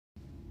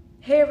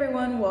Hey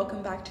everyone,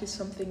 welcome back to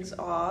Something's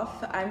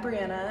Off. I'm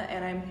Brianna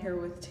and I'm here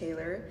with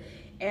Taylor.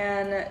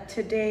 And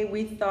today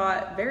we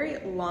thought very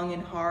long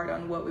and hard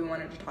on what we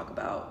wanted to talk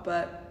about,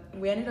 but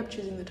we ended up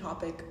choosing the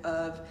topic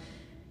of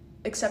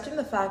accepting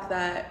the fact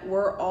that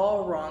we're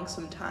all wrong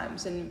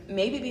sometimes, and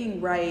maybe being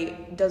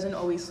right doesn't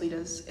always lead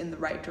us in the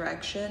right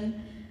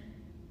direction.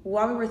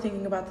 While we were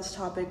thinking about this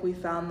topic, we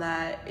found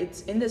that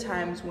it's in the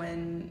times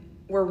when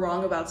we're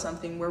wrong about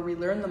something where we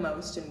learn the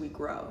most and we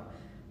grow.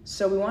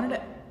 So we wanted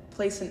to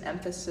place an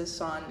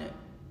emphasis on,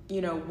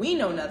 we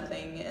know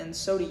nothing and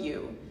so do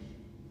you,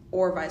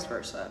 or vice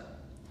versa.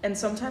 And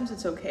sometimes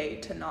it's okay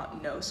to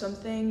not know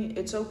something.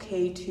 It's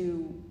okay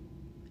to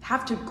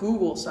have to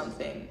Google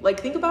something. Like,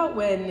 think about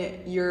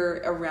when you're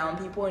around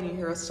people and you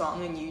hear a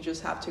song and you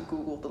just have to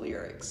Google the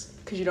lyrics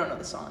because you don't know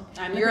the song.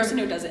 I'm the person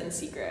who does it in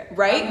secret.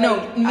 Right? I'm no,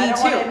 like, me I don't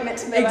too. want to admit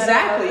to them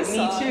exactly, I don't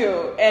know me the song.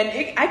 too.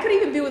 And I could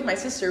even be with my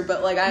sister,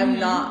 but like I'm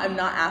not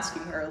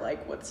asking her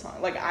like what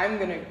song. Like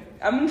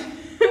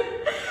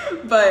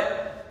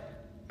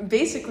but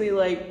basically,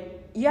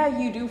 like, yeah,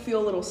 you do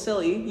feel a little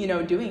silly,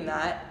 doing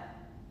that.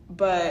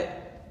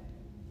 But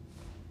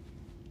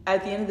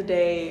at the end of the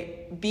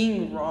day,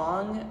 being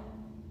wrong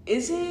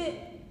it's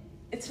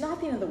not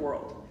the end of the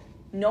world.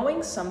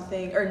 Knowing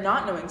something or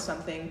not knowing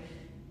something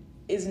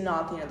is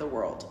not the end of the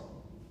world.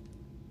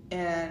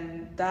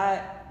 And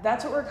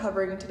that's what we're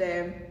covering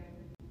today.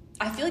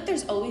 I feel like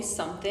there's always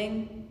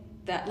something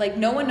that, like,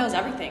 no one knows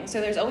everything.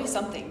 So there's always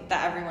something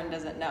that everyone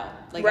doesn't know.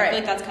 Like, Right. I feel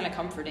like that's kind of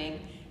comforting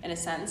in a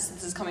sense.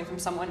 This is coming from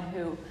someone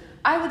who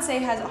I would say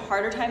has a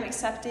harder time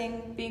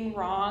accepting being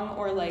wrong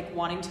or, like,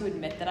 wanting to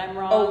admit that I'm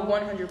wrong. Oh,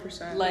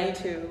 100%.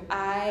 Like, me too.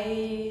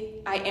 I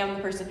am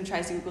the person who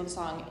tries to Google the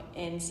song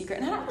in secret,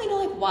 and I don't really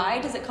know, like,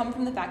 why. Does it come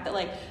from the fact that,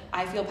 like,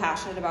 I feel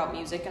passionate about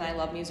music and I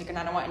love music and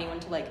I don't want anyone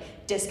to,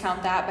 like,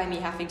 discount that by me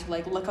having to,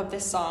 like, look up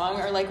this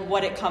song or, like,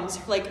 what it comes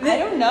from? Like, I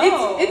don't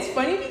know. It's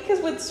funny because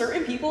with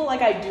certain people,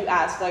 like, I do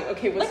ask, like,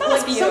 okay, what's Like, I'll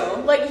ask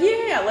you.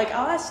 like,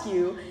 I'll ask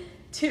you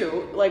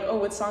too, like, oh,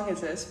 what song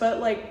is this?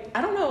 But, like,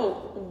 I don't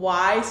know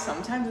why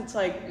sometimes it's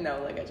like,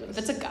 no, like, If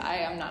it's a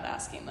guy, I'm not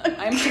asking them.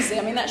 I'm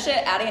Shazamming that shit,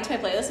 adding it to my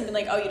playlist, and being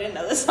like, oh, you didn't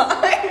know this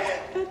song?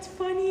 That's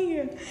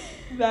funny.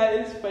 That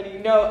is funny.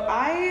 No,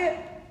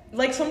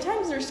 like,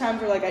 sometimes there's times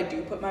where, like, I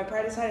do put my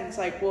pride aside and it's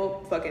like,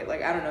 well, fuck it,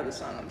 like, I don't know the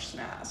song, I'm just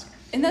gonna ask.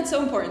 And that's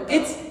so important, though.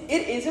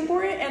 It is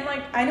important, and,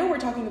 like, I know we're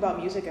talking about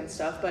music and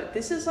stuff, but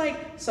this is,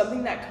 like,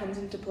 something that comes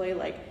into play,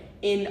 like,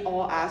 in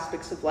all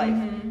aspects of life.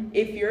 Mm-hmm.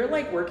 If you're,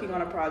 like, working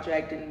on a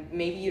project and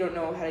maybe you don't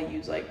know how to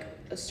use, like,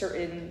 a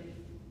certain,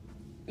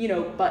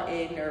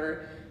 button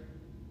or,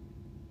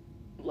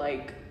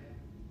 like,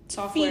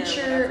 Software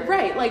feature,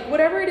 right, like,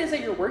 whatever it is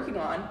that you're working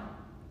on,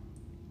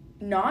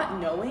 not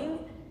knowing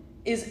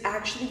is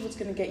actually what's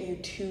going to get you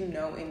to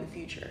know in the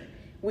future.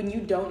 When you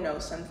don't know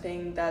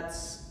something,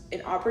 that's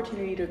an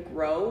opportunity to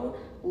grow,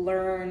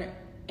 learn,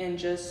 and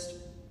just,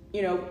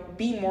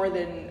 be more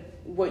than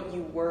what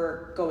you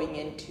were going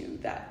into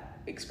that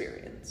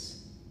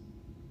experience.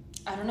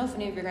 I don't know if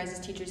any of your guys'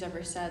 teachers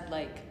ever said,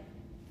 like,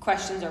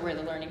 questions are where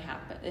the learning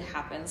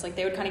happens. Like,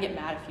 they would kind of get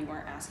mad if you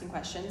weren't asking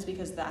questions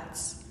because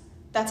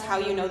that's how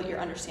you know that you're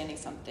understanding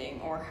something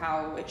or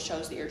how it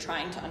shows that you're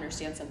trying to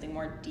understand something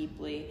more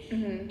deeply.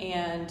 Mm-hmm.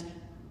 And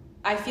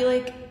I feel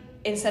like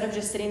instead of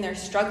just sitting there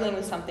struggling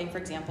with something, for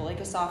example, like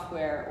a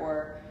software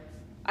or,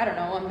 I don't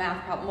know, a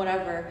math problem,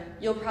 whatever,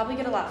 you'll probably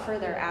get a lot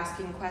further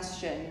asking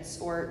questions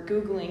or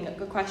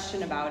Googling a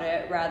question about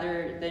it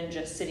rather than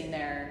just sitting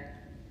there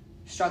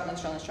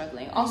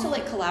struggling. Also,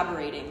 like,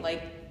 collaborating,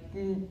 like,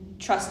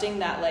 trusting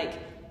that, like,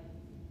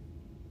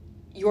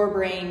 your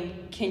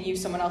brain can use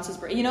someone else's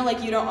brain.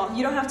 Like, you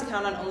don't have to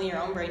count on only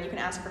your own brain. You can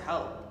ask for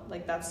help.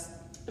 Like, that's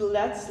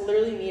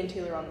literally me and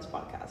Taylor on this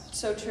podcast.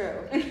 so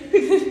true.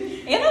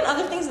 And on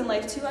other things in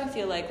life too, I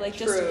feel like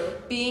True.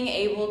 just being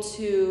able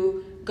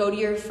to go to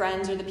your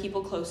friends or the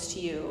people close to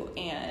you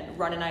and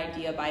run an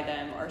idea by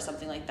them or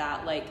something like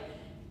that. Like,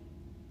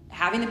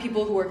 having the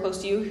people who are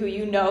close to you who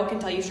can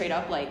tell you straight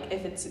up, like,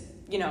 if it's,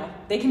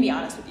 they can be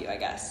honest with you, I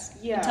guess.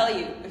 Yeah. And tell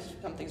you if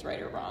something's right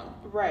or wrong.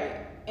 Right.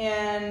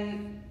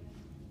 And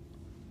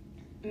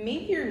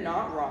maybe you're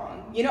not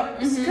wrong,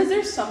 because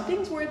there's some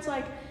things where it's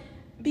like,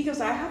 because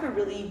I have a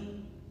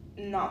really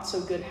not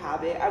so good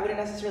habit. I wouldn't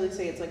necessarily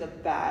say it's like a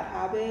bad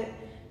habit,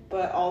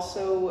 but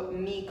also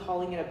me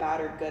calling it a bad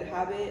or good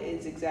habit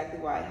is exactly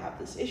why I have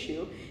this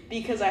issue,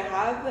 because I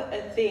have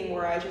a thing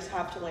where I just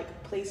have to,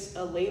 like, place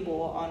a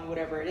label on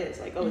whatever it is.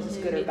 Like, oh, is this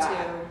good or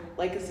bad? Too.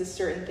 Like, is this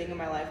certain thing in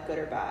my life good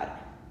or bad?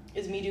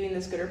 Is me doing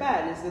this good or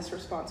bad? Is this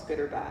response good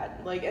or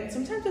bad? Like, and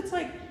sometimes it's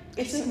like,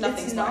 it's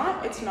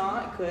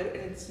not good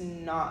and it's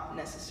not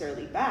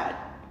necessarily bad.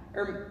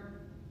 Or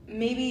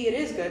maybe it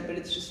is good, but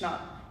it's just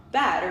not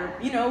bad. Or,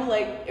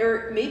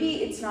 or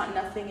maybe it's not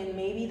nothing and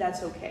maybe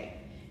that's okay.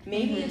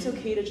 Maybe it's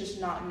okay to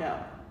just not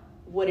know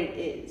what it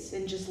is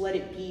and just let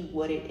it be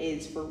what it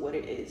is for what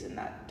it is in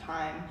that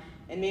time.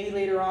 And maybe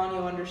later on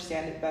you'll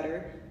understand it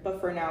better.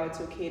 But for now, it's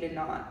okay to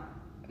not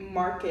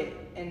mark it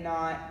and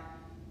not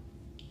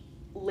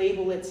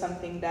label it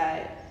something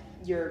that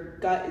your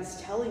gut is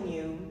telling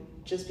you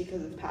just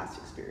because of past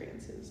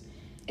experiences.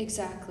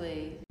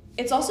 Exactly.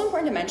 It's also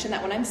important to mention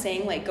that when I'm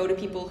saying, like, go to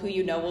people who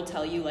you know will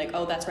tell you, like,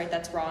 oh, that's right,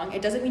 that's wrong,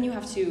 it doesn't mean you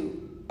have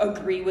to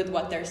agree with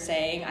what they're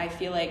saying. I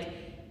feel like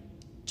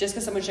just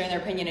because someone's sharing their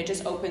opinion, it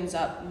just opens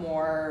up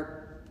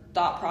more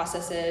thought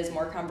processes,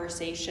 more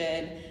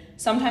conversation.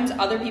 Sometimes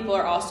other people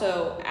are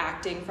also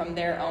acting from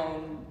their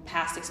own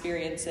past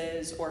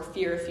experiences or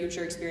fear of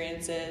future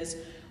experiences,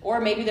 or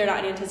maybe they're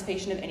not in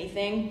anticipation of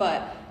anything,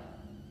 but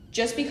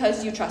just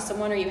because you trust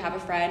someone or you have a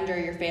friend or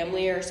your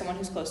family or someone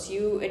who's close to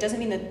you, it doesn't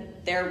mean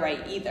that they're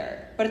right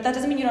either. But that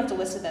doesn't mean you don't have to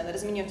listen to them. That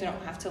doesn't mean you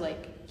don't have to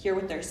like hear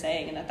what they're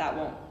saying, and that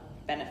won't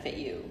benefit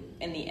you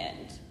in the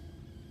end.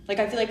 Like,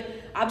 I feel like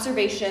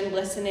observation,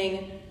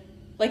 listening,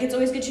 like, it's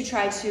always good to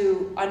try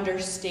to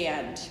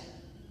understand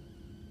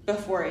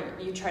before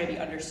you try to be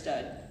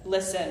understood.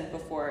 Listen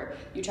before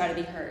you try to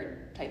be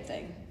heard, type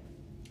thing.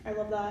 I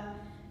love that.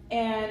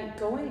 And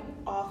going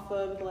off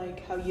of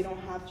like how you don't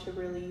have to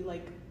really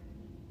like,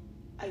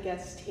 I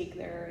guess, take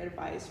their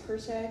advice per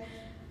se,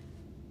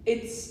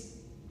 it's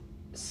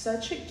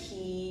such a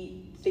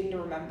key thing to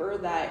remember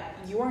that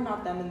you are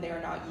not them and they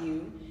are not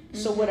you. Mm-hmm.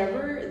 So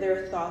whatever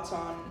their thoughts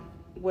on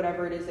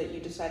whatever it is that you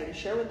decided to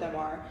share with them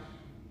are,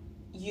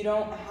 you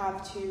don't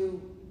have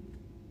to,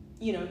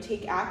 you know,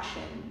 take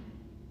action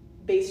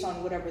based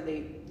on whatever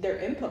their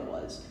input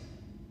was.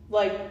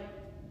 Like,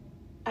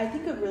 I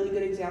think a really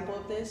good example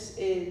of this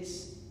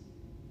is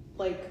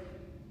like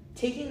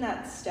taking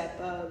that step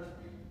of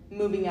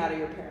moving out of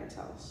your parents'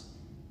 house.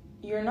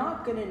 You're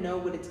not gonna know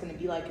what it's gonna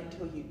be like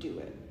until you do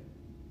it.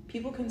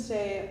 People can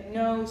say,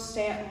 no,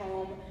 stay at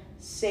home,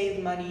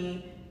 save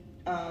money,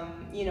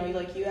 you know,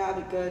 like, you have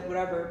it good,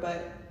 whatever.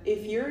 But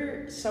if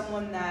you're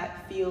someone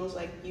that feels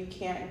like you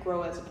can't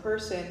grow as a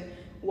person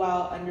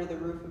while under the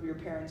roof of your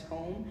parents'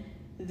 home,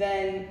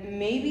 then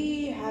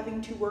maybe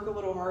having to work a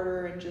little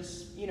harder and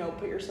just, you know,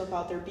 put yourself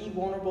out there, be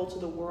vulnerable to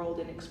the world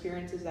and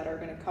experiences that are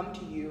going to come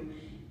to you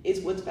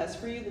is what's best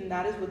for you, then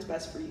that is what's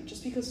best for you.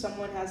 Just because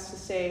someone has to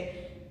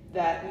say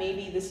that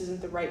maybe this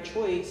isn't the right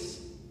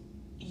choice,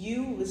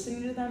 you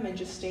listening to them and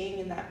just staying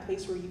in that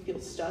place where you feel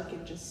stuck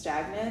and just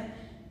stagnant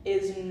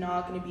is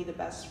not going to be the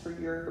best for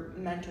your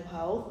mental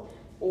health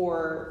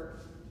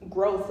or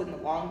growth in the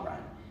long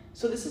run.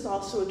 So this is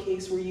also a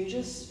case where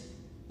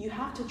you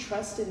have to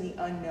trust in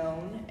the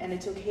unknown, and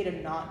it's okay to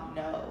not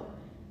know.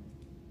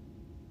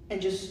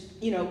 And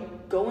just, you know,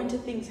 go into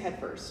things head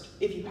first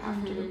if you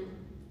have to.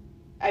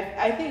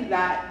 I think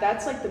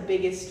that's like the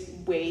biggest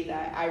way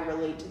that I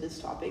relate to this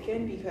topic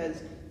in,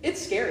 because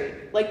it's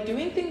scary. Like,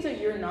 doing things that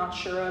you're not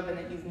sure of and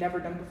that you've never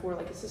done before,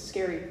 like, it's a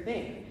scary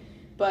thing.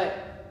 But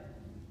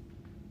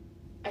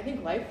I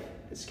think life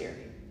is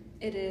scary.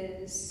 It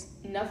is.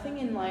 Nothing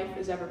in life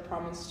is ever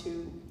promised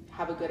to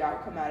have a good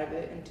outcome out of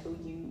it until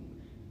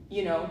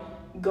you know,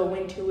 go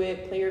into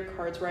it, play your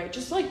cards right.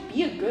 Just, like,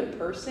 be a good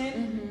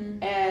person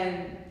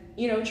and,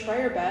 you know, try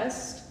your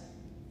best.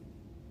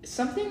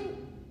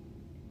 Something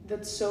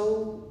that's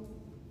so,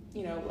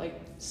 you know,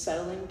 like,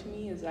 settling to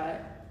me is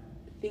that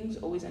things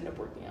always end up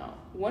working out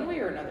one way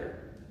or another.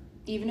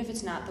 Even if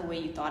it's not the way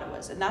you thought it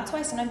was. And that's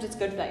why sometimes it's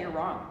good that you're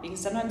wrong, because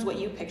sometimes what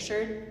you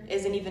pictured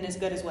isn't even as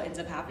good as what ends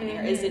up happening,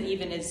 or isn't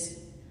even as,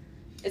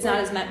 it's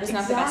not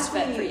the best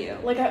fit for you.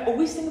 Like, I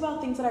always think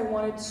about things that I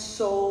wanted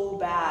so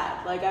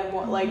bad. Like, I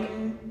want,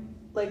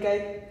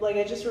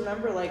 I just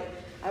remember, like,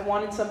 I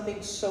wanted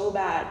something so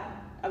bad.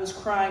 I was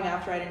crying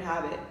after I didn't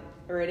have it,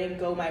 or it didn't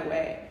go my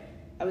way.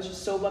 I was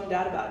just so bummed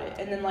out about it.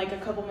 And then, like, a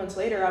couple months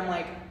later, I'm,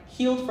 like,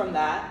 healed from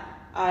that.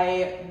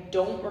 I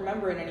don't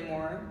remember it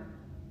anymore.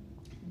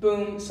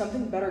 Boom,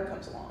 something better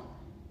comes along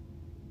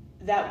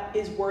that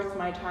is worth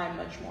my time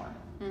much more.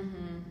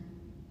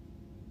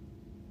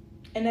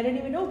 And I didn't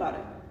even know about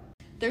it.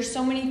 There's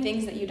so many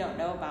things that you don't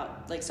know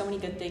about, like, so many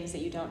good things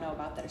that you don't know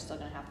about that are still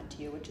going to happen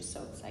to you, which is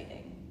so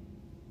exciting.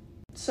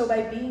 So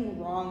by being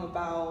wrong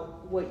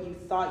about what you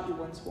thought you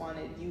once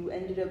wanted, you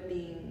ended up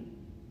being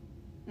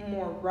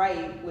more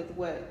right with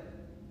what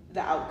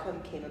the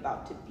outcome came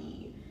about to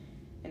be,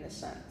 in a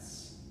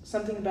sense.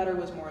 Something better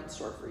was more in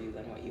store for you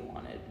than what you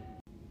wanted.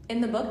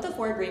 In the book, The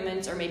 4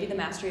 Agreements, or maybe The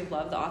Mastery of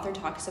Love, the author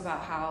talks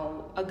about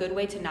how a good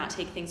way to not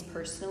take things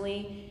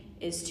personally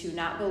is to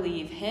not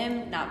believe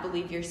him, not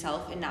believe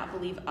yourself, and not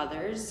believe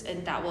others,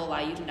 and that will allow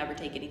you to never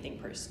take anything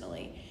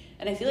personally.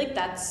 And I feel like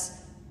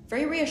that's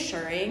very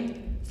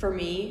reassuring for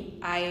me.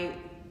 I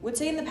would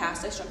say in the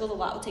past I struggled a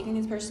lot with taking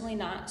things personally,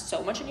 not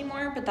so much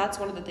anymore, but that's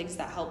one of the things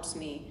that helps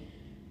me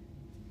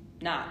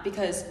not,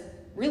 because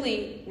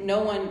really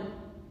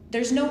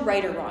there's no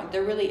right or wrong.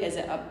 There really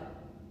isn't a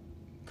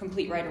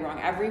complete right or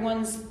wrong.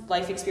 Everyone's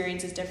life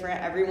experience is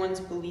different. Everyone's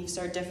beliefs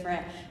are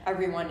different.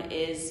 Everyone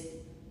is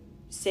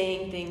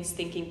saying things,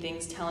 thinking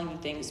things, telling you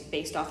things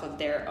based off of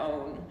their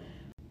own.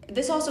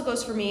 This also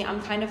goes for me.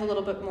 I'm kind of a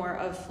little bit more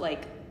of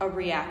like a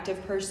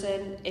reactive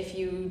person. If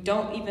you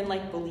don't even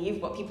like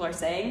believe what people are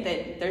saying,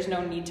 then there's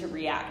no need to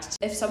react.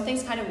 If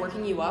something's kind of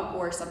working you up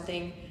or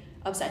something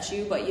upsets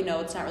you, but you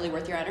know it's not really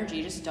worth your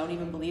energy, just don't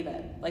even believe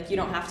it. Like, you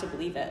don't have to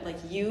believe it. Like,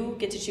 you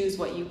get to choose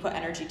what you put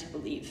energy to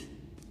believe.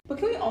 But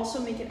can we also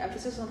make an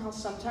emphasis on how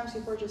sometimes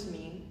people are just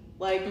mean?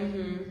 Like,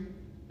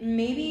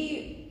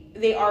 maybe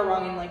they are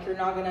wrong and like you're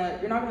not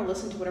gonna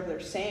listen to whatever they're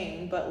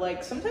saying, but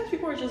like sometimes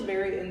people are just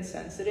very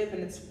insensitive,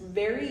 and it's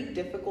very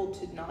difficult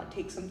to not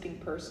take something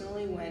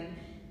personally when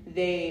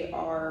they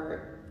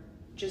are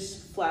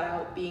just flat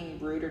out being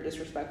rude or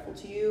disrespectful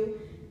to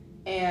you.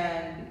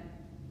 And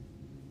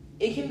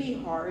it can be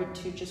hard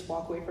to just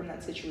walk away from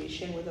that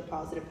situation with a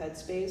positive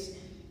headspace.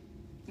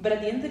 But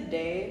at the end of the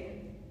day,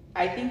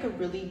 I think a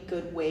really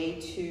good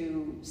way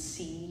to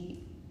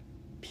see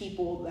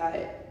people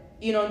that,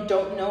 you know,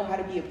 don't know how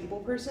to be a people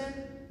person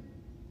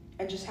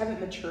and just haven't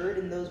matured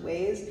in those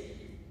ways,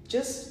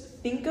 just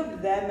think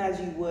of them as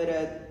you would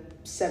a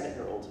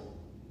 7-year-old.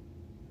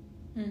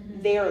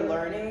 They are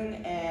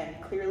learning,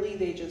 and clearly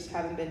they just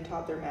haven't been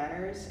taught their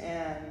manners.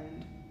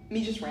 And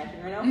me just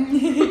ranting right now.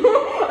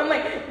 I'm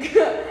like,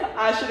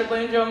 I should have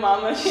blamed your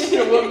mama. She should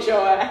have whooped your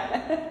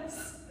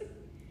ass.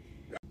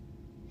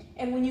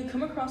 And when you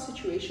come across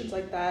situations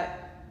like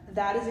that,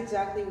 that is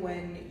exactly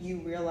when you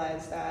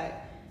realize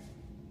that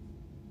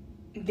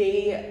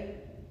they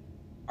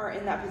are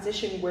in that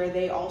position where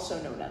they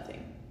also know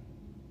nothing.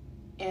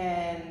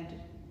 And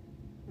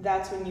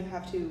that's when you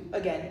have to,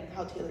 again,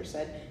 how Taylor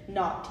said,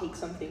 not take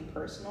something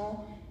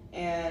personal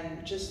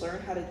and just learn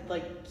how to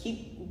like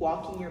keep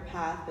walking your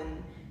path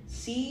and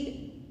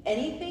see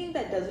anything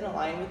that doesn't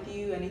align with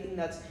you, anything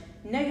that's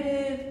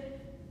negative,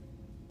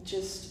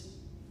 just,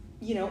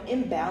 you know,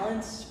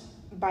 imbalanced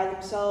by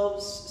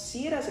themselves.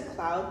 See it as a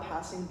cloud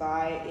passing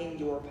by in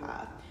your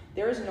path.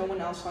 There is no one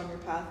else on your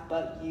path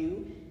but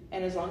you,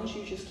 and as long as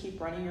you just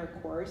keep running your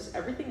course,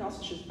 everything else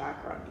is just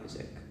background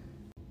music.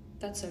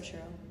 That's so true.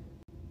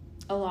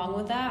 Along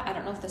with that, I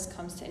don't know if this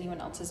comes to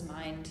anyone else's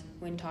mind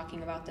when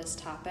talking about this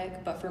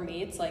topic, but for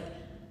me, it's like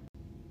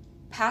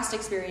past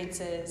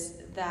experiences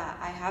that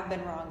I have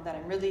been wrong, that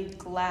I'm really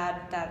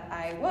glad that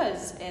I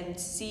was, and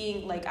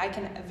seeing, like, I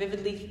can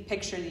vividly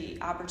picture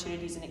the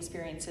opportunities and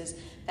experiences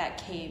that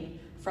came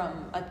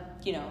from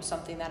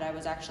something that I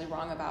was actually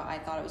wrong about. I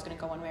thought it was going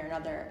to go one way or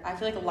another. I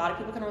feel like a lot of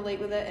people can relate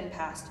with it in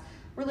past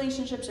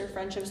relationships or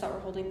friendships that were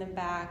holding them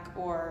back,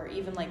 or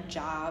even like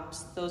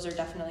jobs. Those are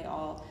definitely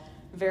all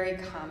very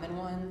common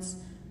ones,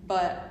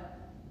 but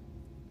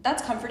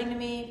that's comforting to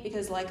me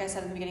because, like I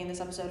said in the beginning of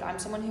this episode, I'm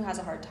someone who has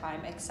a hard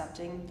time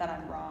accepting that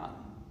I'm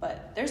wrong,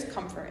 but there's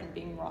comfort in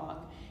being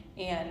wrong,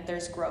 and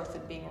there's growth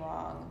in being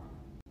wrong.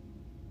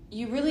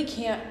 You really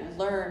can't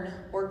learn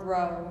or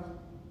grow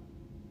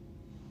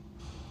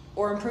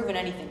or improve in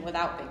anything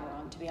without being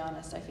wrong, to be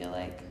honest, I feel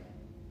like.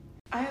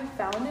 I have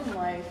found in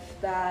life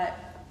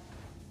that,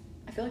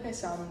 I feel like I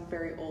sound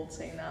very old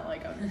saying that,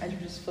 like I'm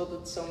just filled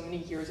with so many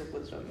years of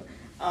wisdom.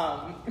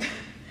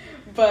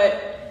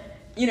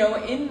 But, you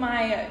know, in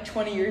my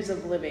 20 years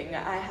of living,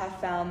 I have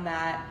found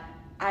that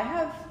I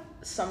have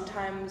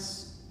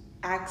sometimes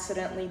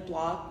accidentally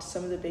blocked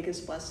some of the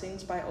biggest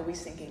blessings by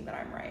always thinking that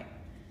I'm right.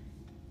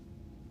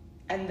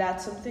 And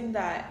that's something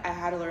that I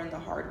had to learn the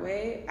hard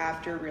way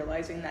after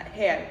realizing that,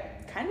 hey,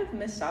 I kind of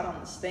missed out on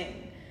this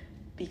thing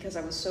because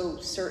I was so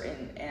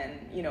certain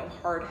and, you know,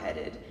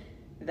 hard-headed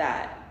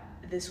that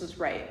this was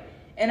right.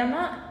 And I'm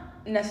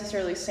not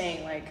necessarily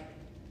saying, like,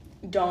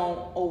 don't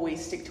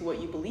always stick to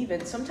what you believe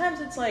in. Sometimes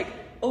it's like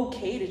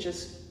okay to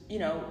just, you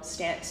know,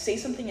 say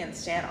something and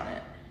stand on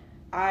it.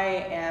 I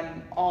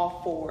am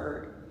all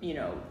for, you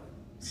know,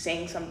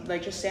 saying something,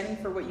 like just standing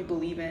for what you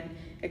believe in,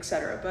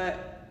 etc.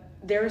 But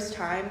there's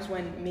times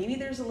when maybe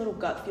there's a little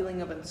gut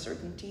feeling of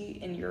uncertainty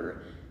in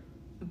your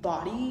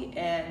body,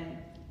 and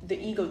the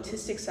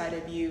egotistic side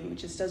of you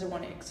just doesn't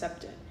want to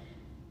accept it.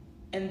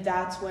 And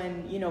that's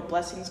when, you know,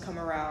 blessings come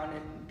around,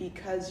 and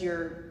because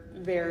you're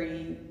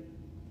very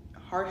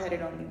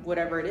hard-headed on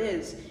whatever it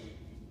is,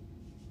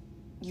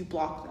 you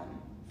block them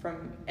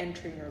from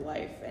entering your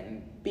life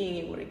and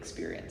being able to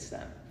experience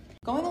them.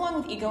 Going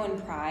along with ego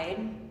and pride,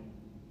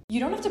 you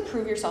don't have to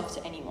prove yourself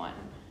to anyone.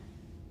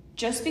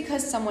 Just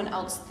because someone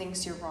else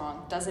thinks you're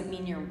wrong doesn't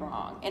mean you're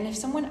wrong. And if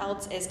someone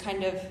else is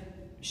kind of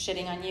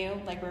shitting on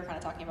you, like we were kind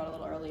of talking about a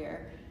little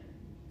earlier,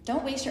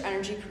 don't waste your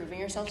energy proving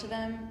yourself to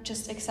them.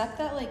 Just accept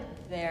that, like,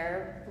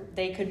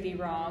 they could be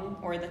wrong,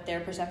 or that their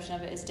perception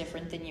of it is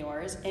different than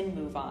yours, and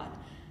move on.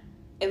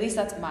 At least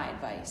that's my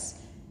advice.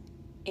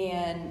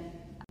 And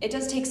it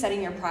does take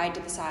setting your pride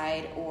to the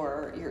side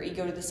or your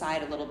ego to the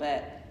side a little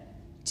bit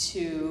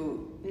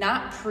to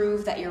not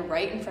prove that you're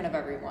right in front of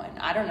everyone.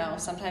 I don't know,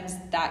 sometimes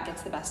that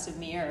gets the best of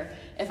me, or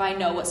if I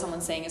know what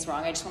someone's saying is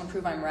wrong, I just want to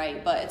prove I'm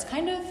right. But it's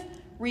kind of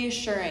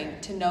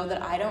reassuring to know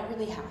that I don't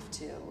really have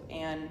to,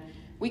 and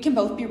we can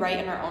both be right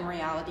in our own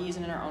realities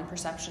and in our own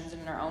perceptions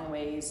and in our own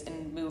ways,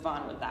 and move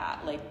on with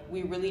that. Like,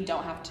 we really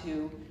don't have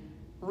to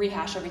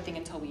rehash everything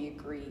until we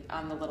agree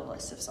on the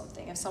littlest of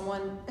something. If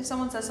someone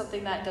says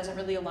something that doesn't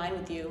really align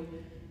with you,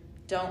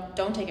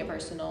 don't take it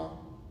personal,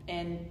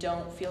 and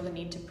don't feel the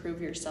need to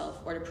prove yourself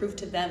or to prove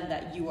to them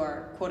that you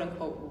are quote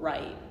unquote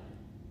right.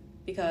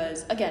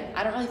 Because again,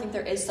 I don't really think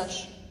there is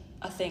such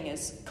a thing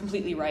is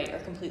completely right or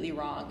completely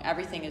wrong.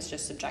 Everything is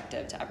just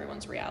subjective to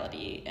everyone's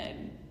reality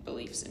and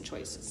beliefs and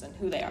choices and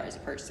who they are as a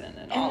person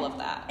and all of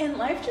that. And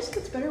life just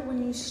gets better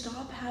when you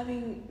stop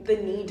having the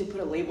need to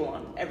put a label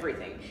on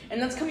everything.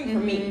 And that's coming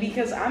from me,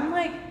 because I'm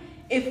like,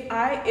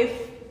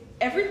 if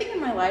everything in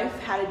my life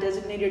had a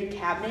designated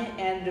cabinet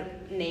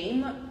and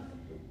name,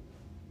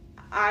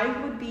 I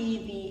would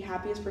be the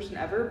happiest person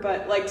ever.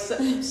 But like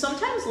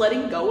sometimes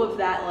letting go of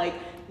that like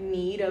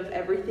need of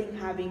everything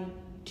having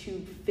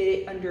to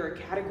fit under a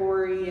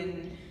category,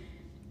 and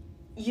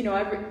you know,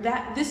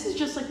 this is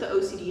just like the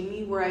OCD in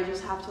me where I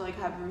just have to like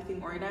have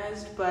everything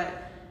organized.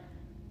 But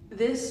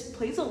this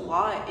plays a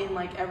lot in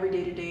like every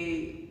day to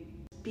day,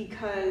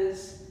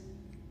 because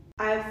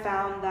I've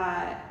found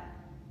that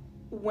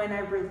when I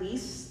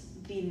release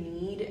the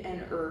need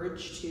and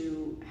urge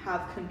to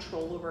have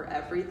control over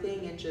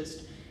everything and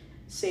just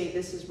say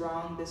this is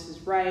wrong, this is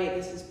right,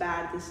 this is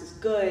bad, this is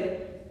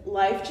good,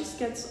 life just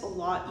gets a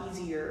lot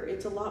easier.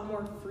 It's a lot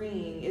more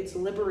freeing. It's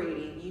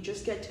liberating. You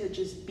just get to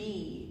just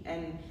be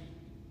and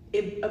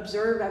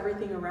observe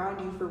everything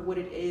around you for what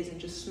it is, and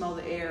just smell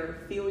the air,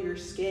 feel your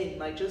skin,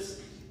 like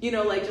just, you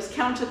know, like just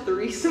count to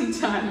 3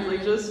 sometimes.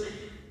 Like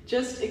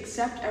just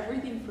accept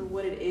everything for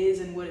what it is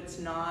and what it's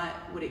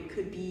not, what it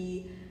could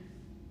be,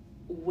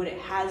 what it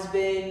has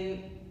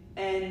been,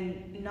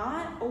 and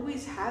not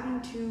always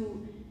having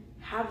to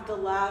have the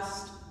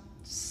last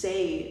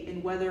say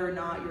in whether or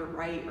not you're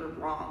right or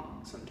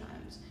wrong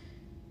sometimes.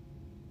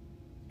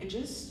 And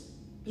just,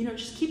 you know,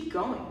 just keep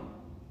going.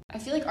 I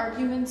feel like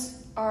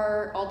arguments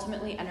are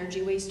ultimately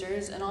energy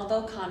wasters, and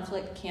although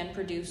conflict can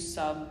produce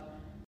some,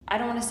 I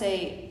don't want to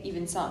say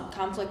even some,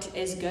 conflict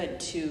is good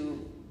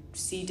to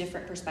see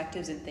different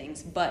perspectives and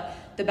things, but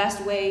the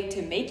best way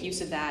to make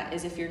use of that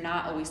is if you're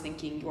not always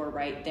thinking you're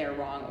right, they're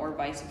wrong, or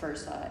vice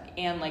versa.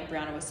 And like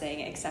Brianna was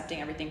saying,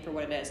 accepting everything for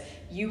what it is.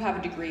 You have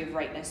a degree of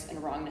rightness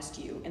and wrongness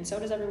to you, and so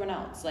does everyone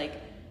else.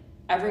 Like,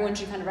 everyone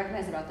should kind of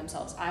recognize about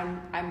themselves. I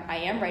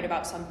am right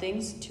about some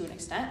things to an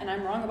extent, and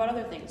I'm wrong about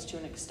other things to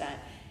an extent.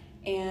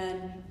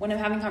 And when I'm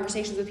having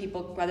conversations with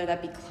people, whether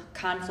that be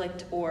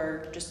conflict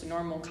or just a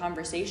normal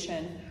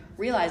conversation,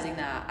 realizing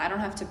that I don't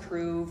have to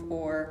prove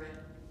or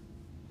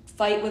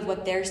fight with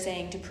what they're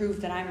saying to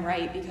prove that I'm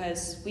right,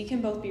 because we can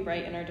both be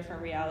right in our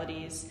different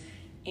realities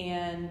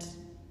and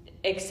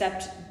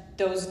accept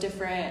those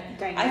different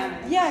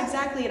dynamics. Yeah,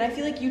 exactly. And I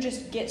feel like you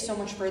just get so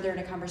much further in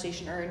a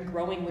conversation or in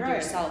growing with right.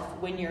 yourself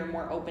when you're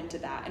more open to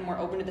that, and more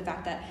open to the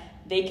fact that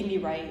they can be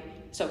right,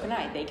 so can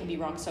I. They can be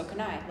wrong, so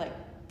can I. Like,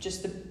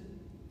 just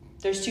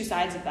there's two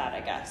sides of that,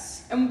 I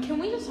guess. And can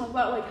we just talk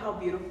about like how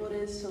beautiful it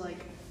is to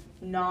like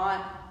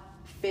not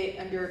fit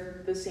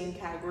under the same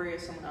category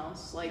as someone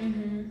else? Like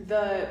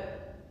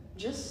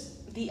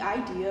the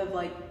idea of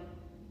like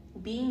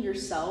being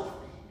yourself,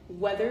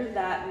 whether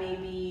that may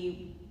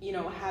be, you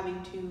know,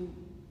 having to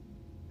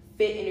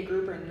fit in a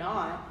group or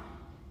not.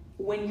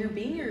 When you're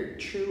being your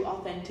true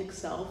authentic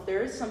self,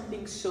 there is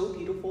something so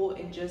beautiful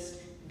in just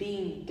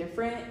being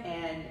different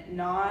and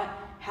not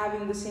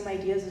having the same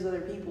ideas as other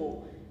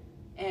people,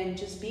 and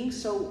just being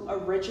so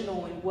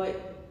original in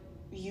what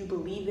you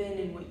believe in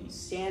and what you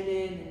stand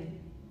in. And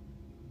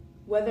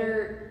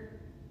whether,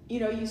 you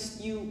know,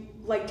 you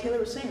like Taylor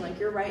was saying, like,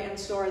 you're right and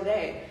so are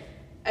they.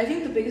 I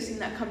think the biggest thing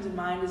that comes in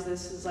mind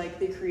is like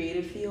the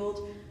creative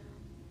field.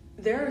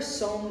 There are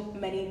so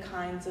many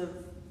kinds of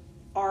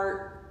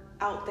art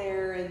out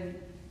there and,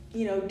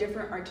 you know,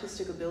 different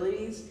artistic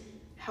abilities.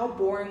 How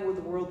boring would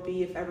the world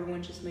be if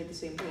everyone just made the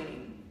same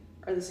painting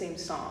or the same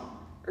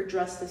song or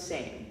dressed the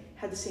same,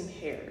 had the same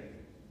hair?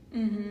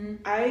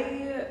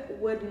 I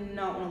would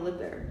not want to live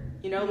there.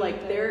 You know,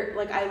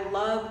 I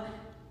love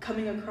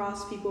coming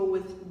across people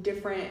with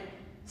different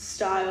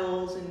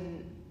styles,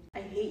 and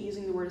I hate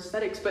using the word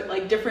aesthetics, but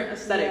like different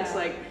aesthetics,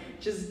 like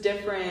just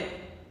different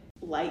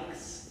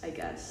likes, I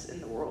guess,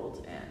 in the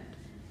world. And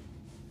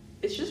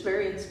it's just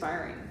very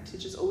inspiring to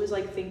just always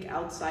like think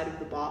outside of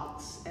the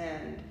box.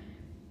 And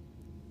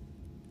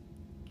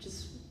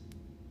just,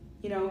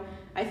 you know,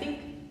 I think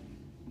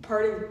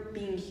part of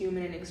being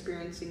human and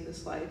experiencing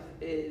this life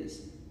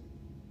is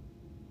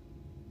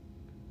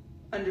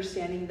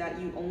understanding that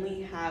you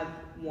only have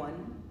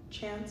one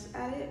chance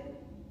at it,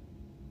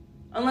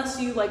 unless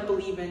you like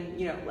believe in,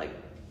 you know, like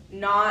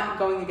not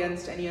going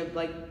against any of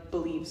like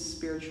beliefs,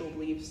 spiritual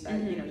beliefs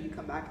that you know, you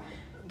come back,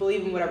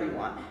 believe in whatever you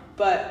want.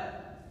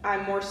 But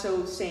I'm more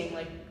so saying,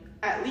 like,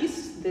 at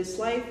least this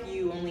life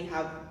you only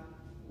have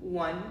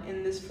one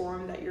in this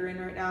form that you're in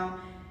right now,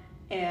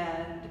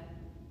 and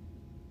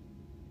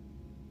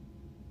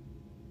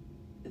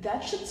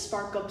that should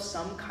spark up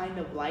some kind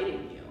of light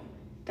in you.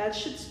 That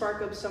should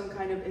spark up some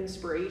kind of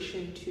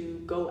inspiration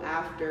to go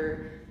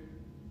after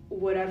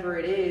whatever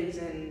it is.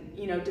 And,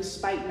 you know,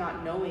 despite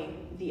not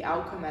knowing the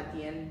outcome at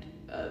the end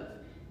of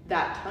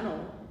that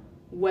tunnel,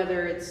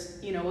 whether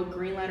it's, you know, a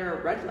green light or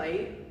a red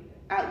light,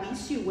 at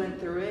least you went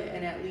through it,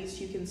 and at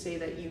least you can say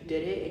that you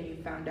did it and you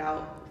found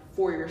out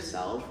for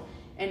yourself,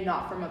 and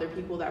not from other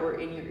people that were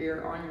in your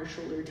ear, on your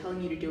shoulder,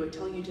 telling you to do it,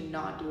 telling you to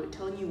not do it,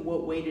 telling you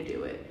what way to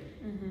do it.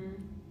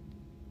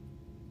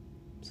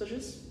 So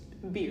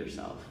just be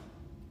yourself.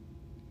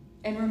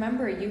 And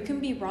remember, you can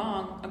be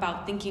wrong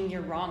about thinking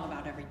you're wrong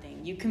about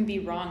everything. You can be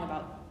wrong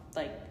about,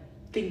 like...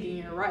 thinking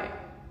you're right.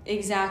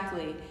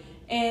 Exactly.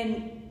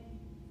 And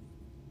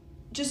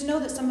just know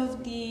that some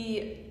of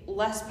the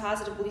less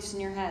positive beliefs in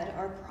your head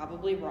are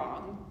probably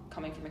wrong,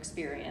 coming from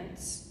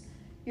experience.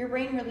 Your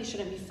brain really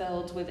shouldn't be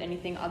filled with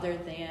anything other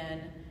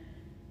than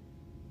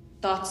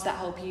thoughts that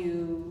help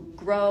you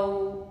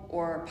grow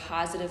or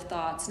positive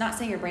thoughts. Not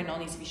saying your brain all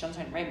needs to be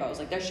sunshine and rainbows.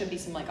 Like, there should be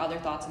some, like, other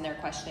thoughts in there,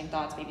 questioning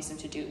thoughts, maybe some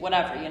to-do,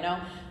 whatever, you know?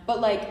 But,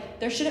 like,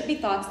 there shouldn't be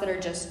thoughts that are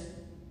just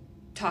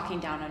talking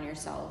down on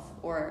yourself,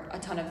 or a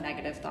ton of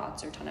negative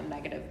thoughts or a ton of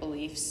negative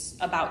beliefs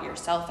about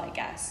yourself, I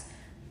guess.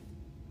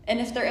 And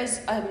if there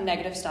is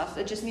negative stuff,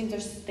 it just means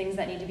there's things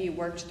that need to be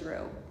worked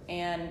through.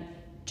 And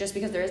just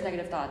because there is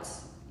negative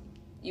thoughts,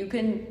 you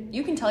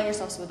can tell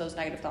yourself some of those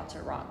negative thoughts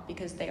are wrong,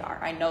 because they are.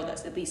 I know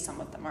this, at least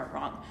some of them are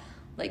wrong.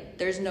 Like,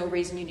 there's no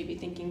reason you need to be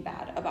thinking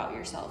bad about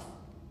yourself.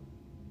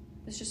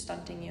 It's just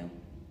stunting you.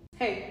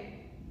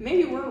 Hey,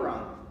 maybe we're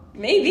wrong.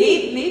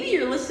 Maybe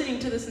you're listening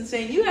to this and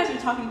saying, you guys are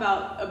talking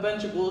about a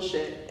bunch of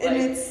bullshit. And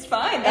it's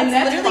fine.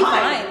 That's literally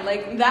fine.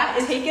 Like, that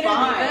is take it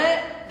fine. or leave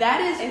it.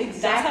 That is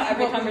exactly that's how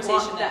every what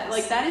conversation we want.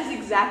 is. That is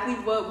exactly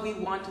what we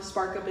want to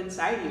spark up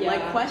inside you. Yeah.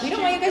 Like, question. We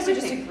don't want you guys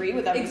everything. to disagree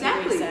with everything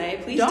Exactly. we say.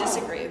 Please Don't.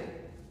 disagree.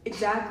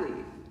 Exactly.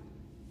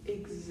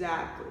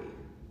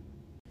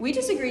 We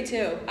disagree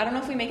too. I don't know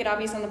if we make it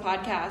obvious on the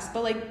podcast,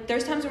 but, like,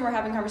 there's times when we're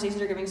having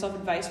conversations or giving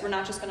self-advice, we're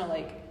not just gonna,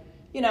 like,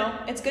 you know,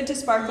 it's good to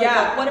spark, like,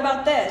 Yeah. what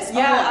about this? Yeah.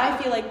 Oh, well,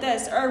 I feel like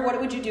this. Or what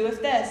would you do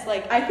with this?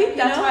 Like, I think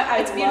that's why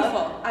it's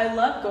beautiful. I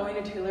love going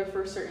to Taylor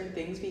for certain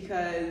things,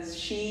 because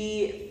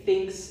she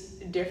thinks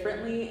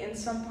differently in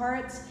some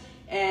parts,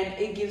 and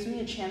it gives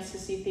me a chance to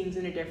see things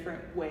in a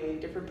different way,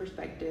 different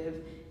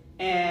perspective,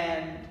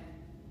 and,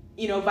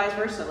 you know, vice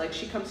versa. Like,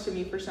 she comes to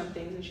me for some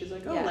things and she's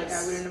like, oh, Yes. like,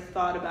 I wouldn't have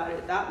thought about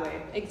it that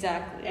way.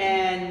 Exactly.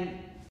 And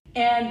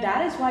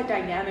that is why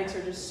dynamics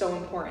are just so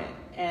important,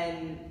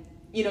 and,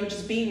 you know,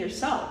 just being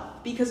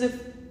yourself. Because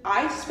if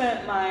I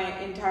spent my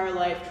entire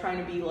life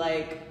trying to be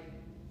like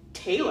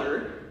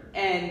Taylor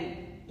and,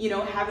 you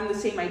know, having the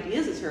same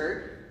ideas as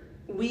her,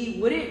 we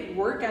wouldn't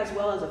work as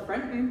well as a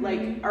friend. Mm-hmm.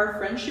 Like, our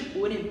friendship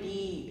wouldn't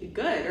be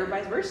good, or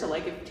vice versa.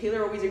 Like, if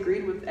Taylor always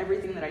agreed with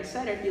everything that I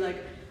said, I'd be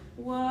like,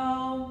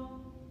 well,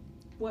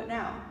 what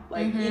now?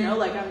 Like, you know,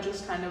 like, I'm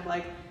just kind of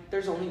like,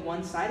 there's only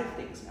one side of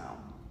things now.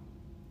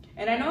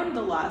 And I know in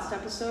the last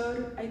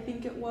episode, I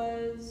think it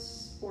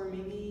was, or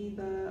maybe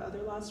the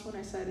other last one,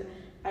 I said,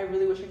 I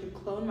really wish I could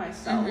clone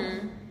myself.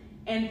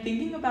 And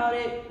thinking about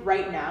it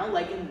right now,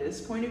 like, in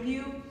this point of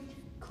view,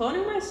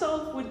 cloning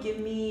myself would give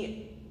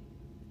me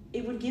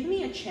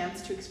a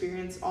chance to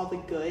experience all the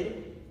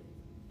good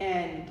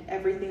and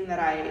everything that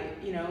I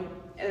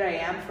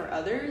am for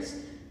others.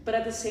 But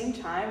at the same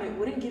time, it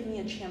wouldn't give me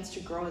a chance to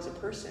grow as a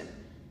person.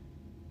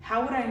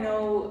 How would I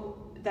know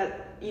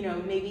that, you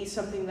know, maybe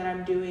something that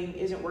I'm doing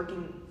isn't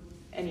working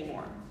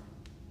anymore?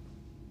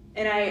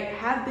 And I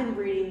have been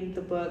reading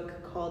the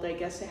book called I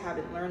Guess I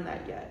Haven't Learned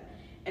That Yet.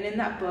 And in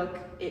that book,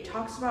 it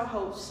talks about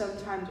how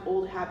sometimes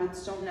old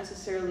habits don't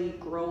necessarily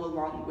grow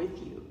along with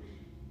you.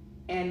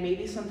 And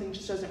maybe something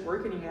just doesn't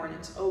work anymore, and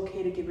it's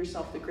okay to give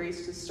yourself the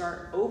grace to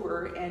start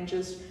over and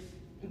just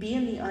be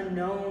in the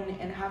unknown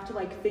and have to,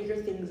 like, figure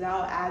things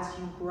out as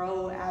you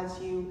grow, as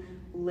you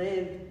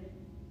live.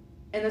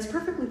 And that's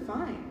perfectly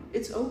fine.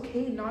 It's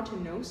okay not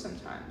to know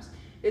sometimes.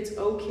 It's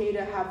okay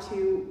to have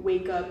to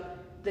wake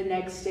up the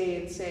next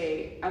day and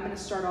say, I'm going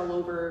to start all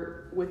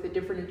over with a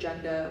different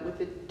agenda,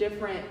 with a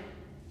different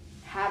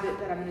habit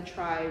that I'm going to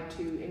try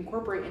to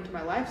incorporate into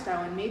my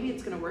lifestyle. And maybe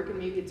it's going to work and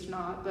maybe it's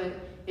not, but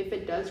if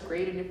it does,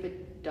 great. And if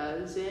it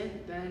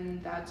doesn't,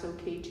 then that's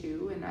okay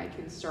too, and I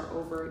can start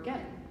over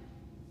again.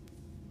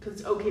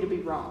 Because it's okay to be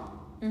wrong.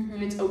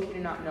 And it's okay to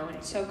not know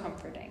anything. So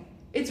comforting.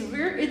 It's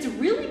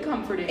really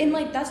comforting. And,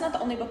 like, that's not the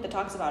only book that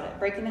talks about it.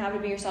 Breaking the Habit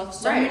of Being Yourself.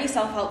 So Right. many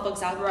self-help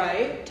books out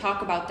Right. there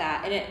talk about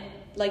that. And it,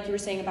 like you were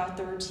saying about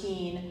the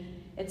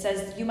routine, it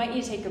says you might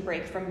need to take a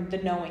break from the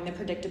knowing, the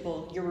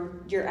predictable,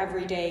 your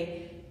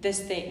everyday, this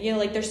thing. You know,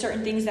 like, there's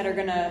certain things that are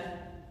gonna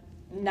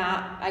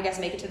not, I guess,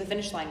 make it to the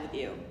finish line with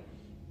you.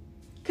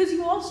 Because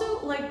you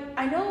also, like,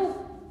 I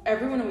know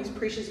everyone always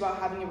preaches about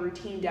having a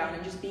routine down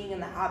and just being in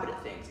the habit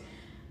of things.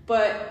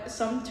 But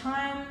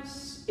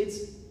sometimes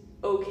it's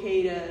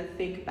okay to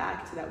think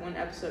back to that one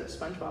episode of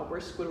SpongeBob where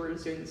Squidward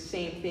is doing the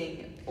same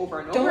thing over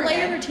and over Don't let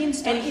again. your routine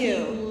stunt and you.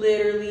 he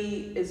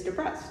literally is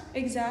depressed.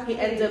 Exactly. He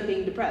ends up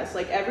being depressed.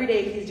 Like, every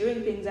day he's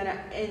doing things,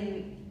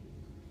 and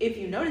if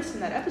you notice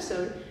in that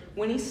episode,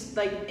 when he's,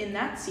 like, in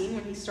that scene,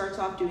 when he starts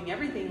off doing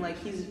everything, like,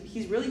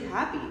 he's really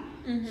happy.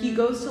 He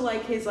goes to,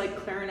 like, his, like,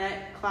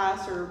 clarinet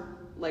class or,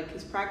 like,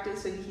 his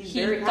practice, and he's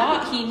very happy.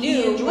 Thought he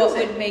knew what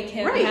would make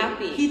him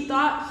happy. He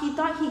thought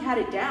he had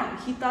it down.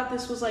 He thought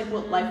this was, like,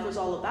 what life was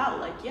all about.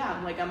 Like, yeah,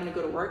 I'm gonna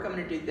go to work, I'm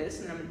gonna do this,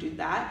 and I'm gonna do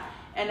that.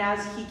 And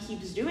as he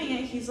keeps doing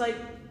it,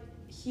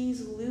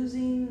 he's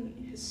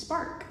losing his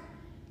spark.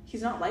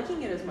 he's not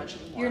liking it as much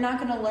anymore. You're not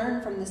going to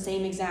learn from the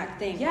same exact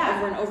thing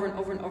over and over and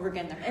over and over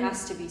again. There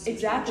has to be some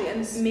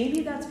changes. And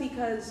maybe that's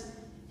because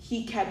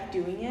he kept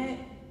doing it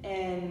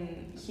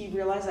and he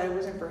realized that it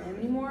wasn't for him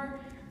anymore.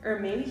 Or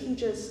maybe he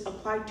just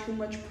applied too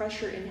much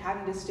pressure in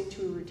having to stick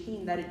to a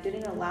routine that it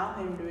didn't allow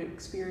him to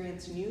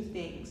experience new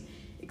things,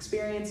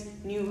 experience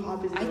new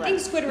hobbies. I think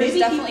Squidward is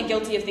definitely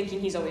guilty of thinking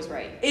he's always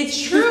right.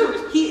 It's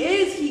true. He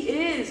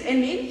is.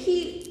 And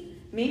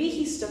maybe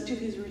he stuck to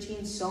his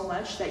routine so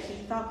much that he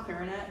thought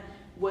clarinet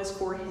was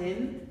for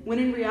him, when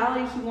in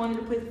reality he wanted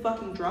to play the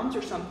fucking drums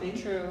or something.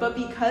 True. But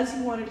because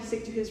he wanted to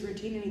stick to his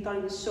routine and he thought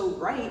he was so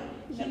right,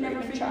 he never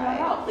figured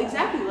that out. Yeah.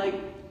 Exactly. Like,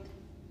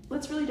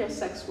 let's really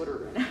dissect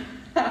Squidward right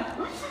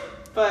now.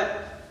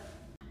 But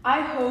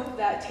I hope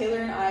that Taylor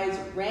and I's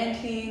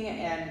ranting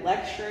and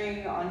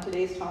lecturing on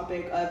today's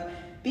topic of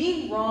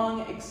being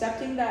wrong,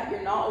 accepting that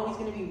you're not always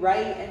going to be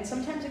right, and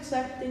sometimes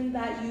accepting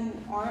that you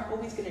aren't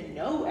always going to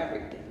know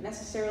everything,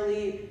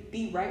 necessarily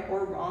be right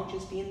or wrong,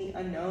 just be in the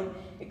unknown,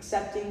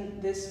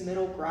 accepting this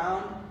middle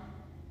ground.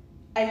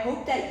 I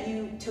hope that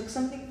you took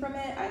something from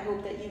it. I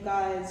hope that you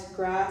guys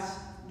grasp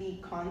the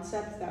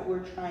concept that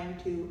we're trying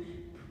to,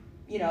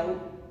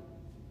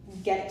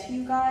 get to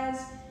you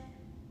guys.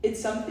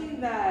 It's something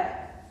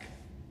that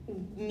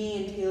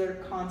me and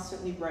Taylor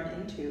constantly run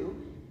into,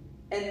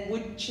 and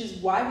which is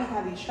why we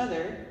have each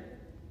other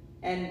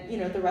and,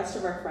 the rest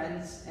of our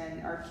friends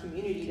and our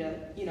community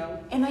to,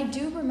 And I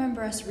do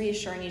remember us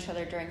reassuring each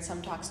other during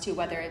some talks too,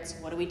 whether it's,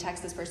 what do we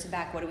text this person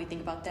back? What do we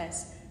think about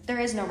this? There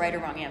is no right or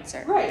wrong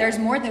answer. Right. There's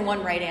more than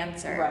one right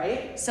answer.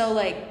 Right. So,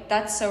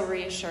 that's so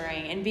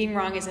reassuring. And being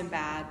wrong isn't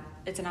bad.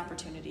 It's an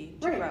opportunity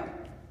to grow.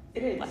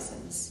 It is.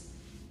 Lessons.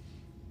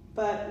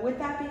 But with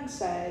that being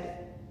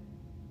said,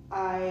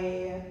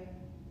 I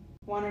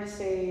wanted to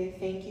say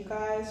thank you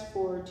guys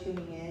for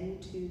tuning in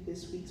to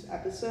this week's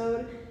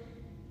episode.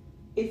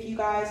 If you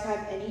guys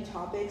have any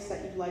topics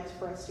that you'd like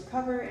for us to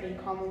cover, any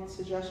comments,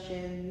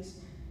 suggestions,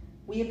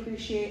 we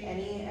appreciate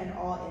any and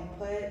all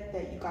input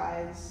that you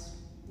guys,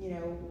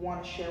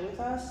 want to share with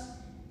us.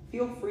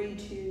 Feel free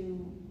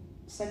to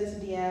send us a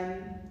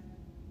DM.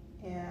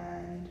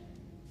 And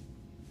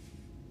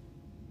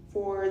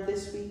for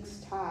this week's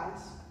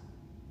task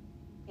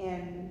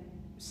and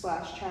 /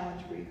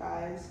 challenge for you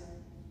guys,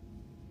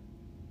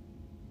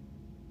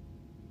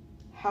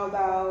 how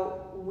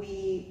about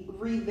we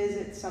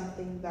revisit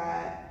something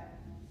that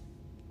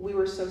we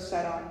were so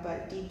set on,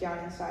 but deep down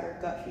inside our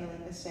gut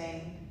feeling is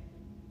saying,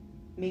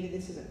 maybe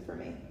this isn't for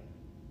me.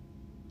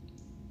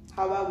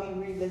 How about we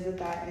revisit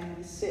that and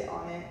we sit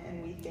on it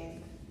and we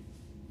think,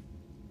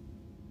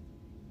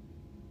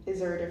 is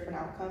there a different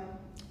outcome?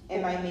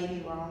 Am I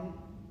maybe wrong?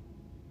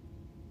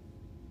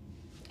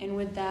 And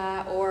with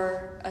that,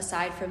 or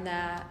aside from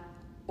that,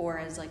 or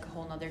as a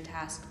whole nother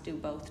task, do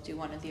both, do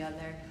one or the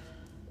other.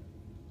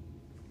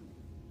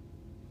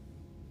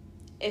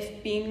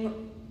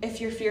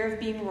 If your fear of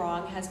being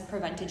wrong has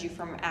prevented you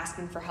from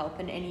asking for help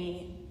in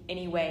any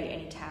way,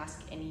 any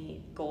task,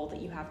 any goal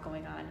that you have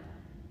going on,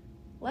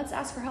 let's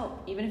ask for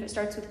help. Even if it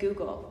starts with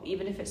Google,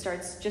 even if it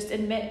starts, just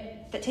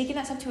taking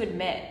that step to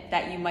admit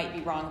that you might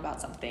be wrong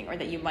about something or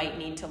that you might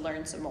need to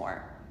learn some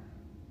more.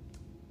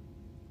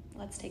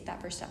 Let's take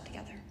that first step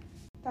together.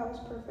 That was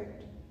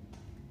perfect.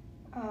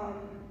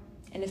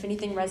 And if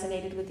anything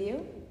resonated with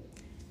you,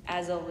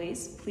 as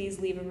always, please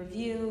leave a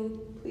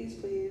review.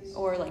 Please.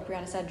 Or like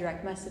Brianna said,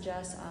 direct message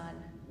us on,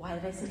 why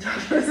did I say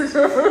direct message?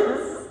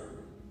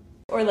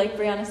 Or like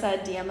Brianna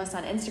said, DM us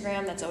on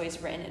Instagram. That's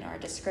always written in our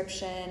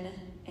description.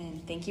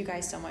 And thank you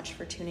guys so much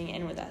for tuning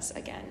in with us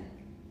again.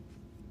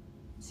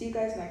 See you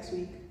guys next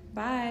week.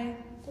 Bye.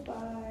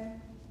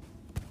 Bye-bye.